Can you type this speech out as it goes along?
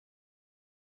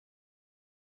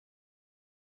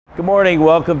Good morning,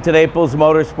 welcome to Naples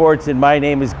Motorsports, and my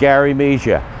name is Gary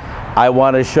Mizia. I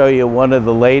want to show you one of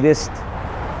the latest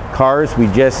cars we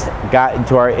just got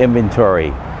into our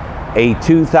inventory. A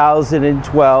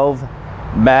 2012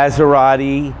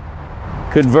 Maserati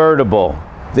convertible.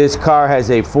 This car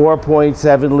has a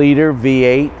 4.7 liter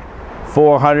V8,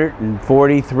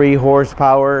 443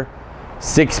 horsepower,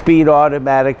 6-speed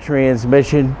automatic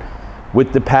transmission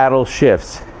with the paddle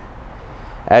shifts.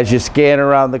 As you scan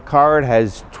around the car, it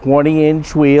has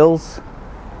 20-inch wheels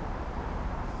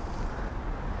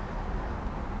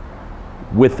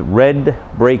with red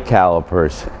brake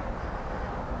calipers.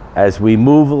 As we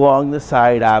move along the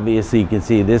side, obviously you can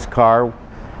see this car,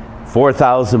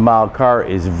 4,000-mile car,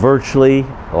 is virtually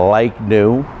like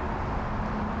new.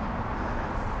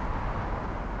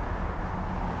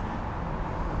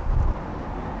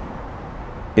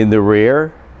 In the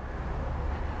rear,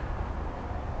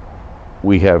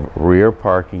 we have rear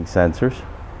parking sensors.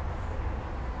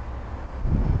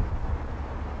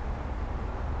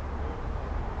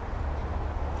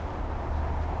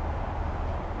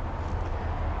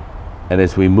 And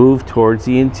as we move towards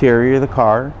the interior of the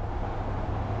car,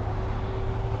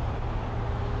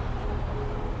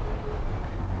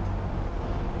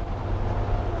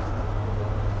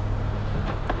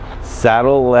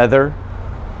 saddle leather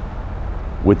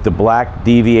with the black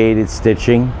deviated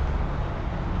stitching.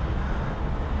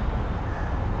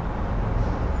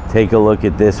 Take a look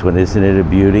at this one, isn't it a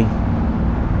beauty?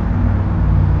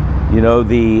 You know,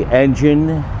 the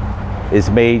engine is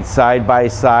made side by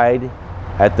side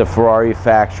at the Ferrari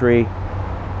factory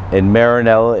in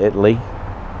Maranello, Italy.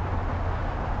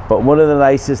 But one of the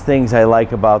nicest things I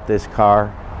like about this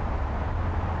car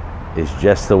is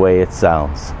just the way it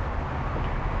sounds.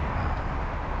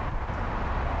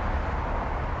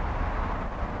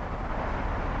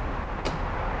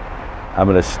 I'm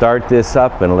going to start this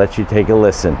up and let you take a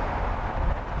listen.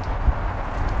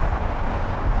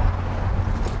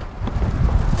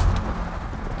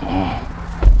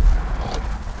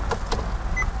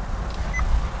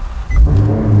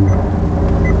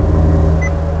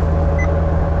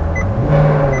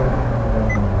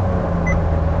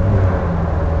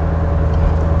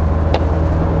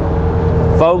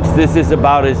 Folks, this is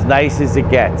about as nice as it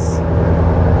gets.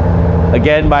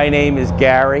 Again, my name is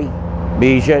Gary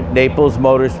Mizia, Naples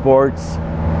Motorsports,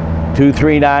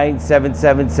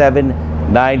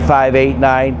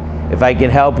 239-777-9589. If I can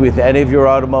help with any of your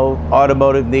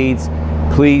automotive needs,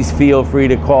 please feel free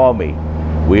to call me.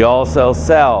 We also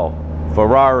sell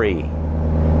Ferrari,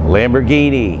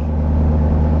 Lamborghini,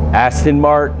 Aston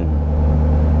Martin,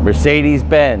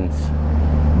 Mercedes-Benz,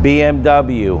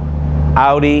 BMW,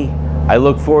 Audi. I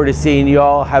look forward to seeing you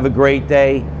all. Have a great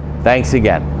day. Thanks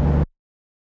again.